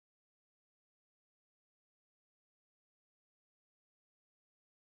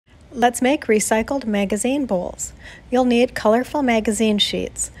Let's make recycled magazine bowls. You'll need colorful magazine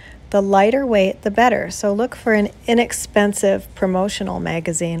sheets. The lighter weight, the better, so look for an inexpensive promotional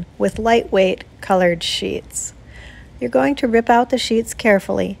magazine with lightweight colored sheets. You're going to rip out the sheets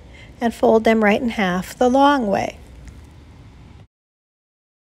carefully and fold them right in half the long way.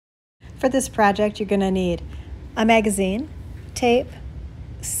 For this project, you're going to need a magazine, tape,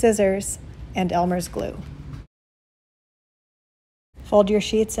 scissors, and Elmer's glue. Fold your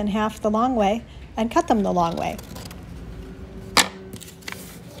sheets in half the long way and cut them the long way.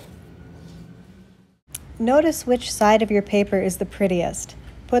 Notice which side of your paper is the prettiest.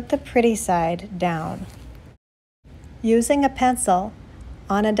 Put the pretty side down. Using a pencil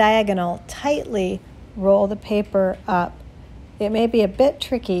on a diagonal, tightly roll the paper up. It may be a bit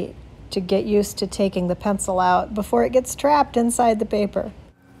tricky to get used to taking the pencil out before it gets trapped inside the paper.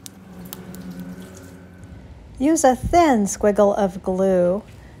 Use a thin squiggle of glue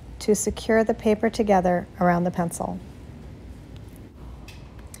to secure the paper together around the pencil.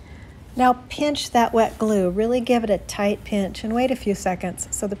 Now pinch that wet glue, really give it a tight pinch and wait a few seconds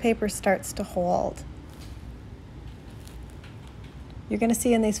so the paper starts to hold. You're going to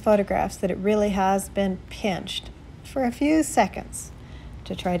see in these photographs that it really has been pinched for a few seconds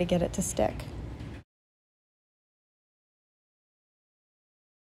to try to get it to stick.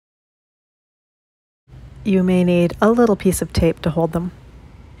 You may need a little piece of tape to hold them.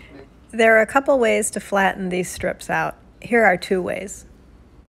 There are a couple ways to flatten these strips out. Here are 2 ways.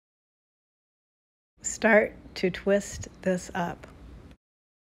 Start to twist this up.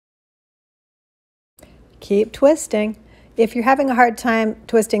 Keep twisting. If you're having a hard time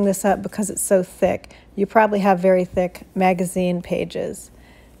twisting this up because it's so thick, you probably have very thick magazine pages.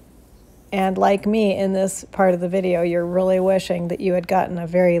 And like me in this part of the video, you're really wishing that you had gotten a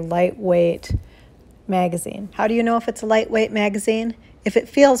very lightweight magazine. How do you know if it's a lightweight magazine? If it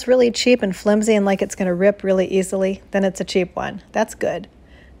feels really cheap and flimsy and like it's going to rip really easily, then it's a cheap one. That's good.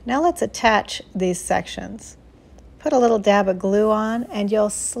 Now let's attach these sections. Put a little dab of glue on and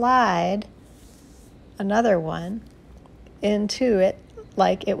you'll slide another one into it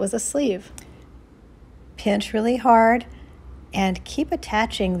like it was a sleeve. Pinch really hard and keep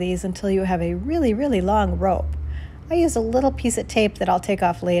attaching these until you have a really, really long rope. I use a little piece of tape that I'll take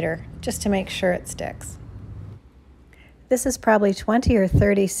off later just to make sure it sticks. This is probably 20 or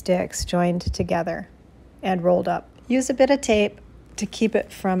 30 sticks joined together and rolled up. Use a bit of tape to keep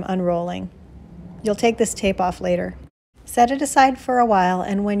it from unrolling. You'll take this tape off later. Set it aside for a while,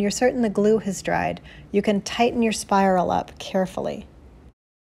 and when you're certain the glue has dried, you can tighten your spiral up carefully.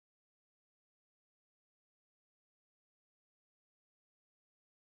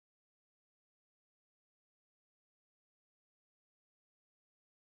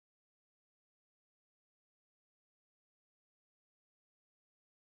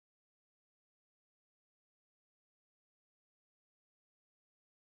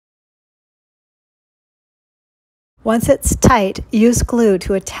 Once it's tight, use glue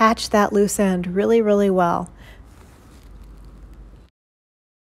to attach that loose end really, really well.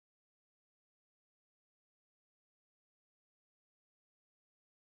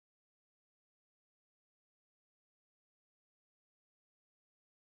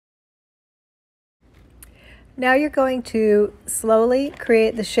 Now you're going to slowly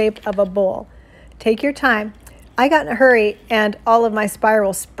create the shape of a bowl. Take your time. I got in a hurry and all of my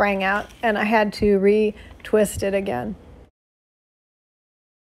spirals sprang out and I had to re-twist it again.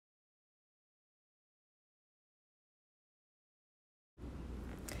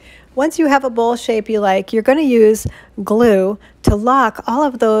 Once you have a bowl shape you like, you're going to use glue to lock all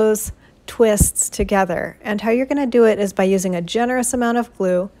of those twists together. And how you're going to do it is by using a generous amount of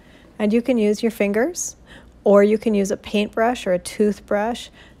glue, and you can use your fingers or you can use a paintbrush or a toothbrush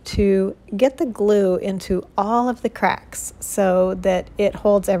to get the glue into all of the cracks so that it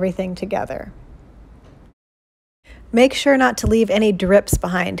holds everything together. Make sure not to leave any drips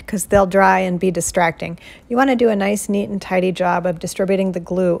behind because they'll dry and be distracting. You want to do a nice, neat, and tidy job of distributing the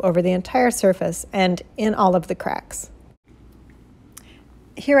glue over the entire surface and in all of the cracks.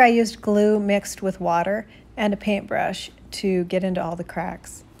 Here I used glue mixed with water and a paintbrush to get into all the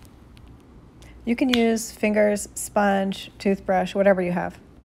cracks. You can use fingers, sponge, toothbrush, whatever you have.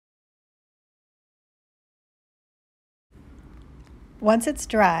 Once it's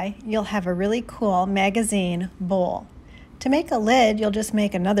dry, you'll have a really cool magazine bowl. To make a lid, you'll just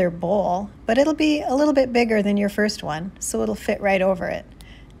make another bowl, but it'll be a little bit bigger than your first one, so it'll fit right over it.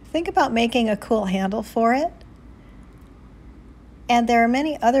 Think about making a cool handle for it. And there are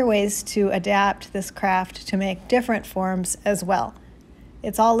many other ways to adapt this craft to make different forms as well.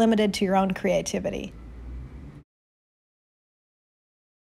 It's all limited to your own creativity.